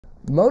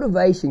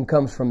Motivation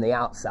comes from the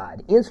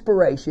outside.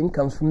 Inspiration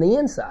comes from the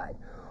inside.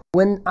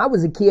 When I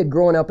was a kid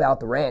growing up out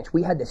the ranch,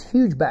 we had this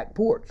huge back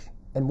porch.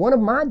 And one of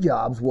my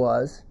jobs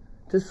was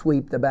to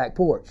sweep the back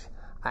porch.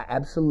 I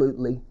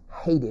absolutely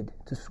hated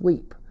to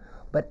sweep.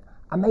 But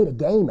I made a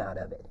game out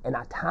of it. And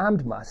I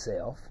timed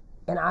myself.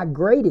 And I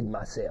graded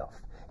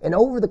myself. And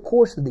over the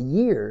course of the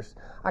years,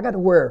 I got to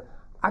where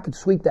I could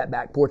sweep that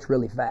back porch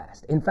really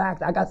fast. In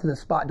fact, I got to the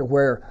spot to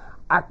where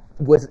I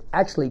was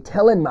actually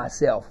telling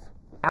myself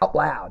out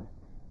loud,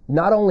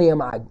 not only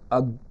am I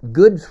a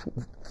good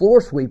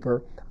floor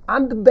sweeper,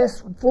 I'm the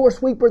best floor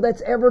sweeper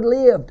that's ever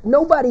lived.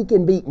 Nobody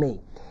can beat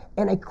me.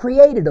 And I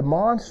created a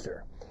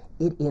monster.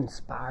 It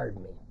inspired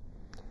me.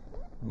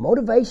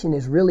 Motivation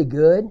is really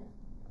good,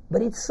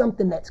 but it's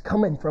something that's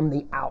coming from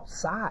the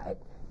outside.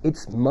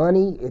 It's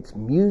money, it's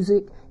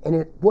music,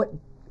 and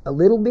a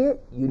little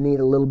bit, you need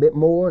a little bit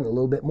more and a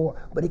little bit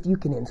more. But if you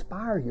can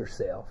inspire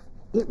yourself,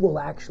 it will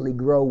actually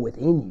grow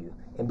within you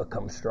and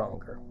become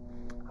stronger.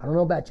 I don't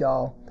know about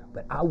y'all,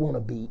 but I want to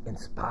be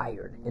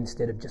inspired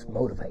instead of just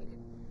motivated.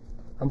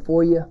 I'm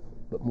for you,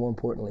 but more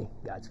importantly,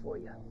 God's for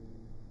you.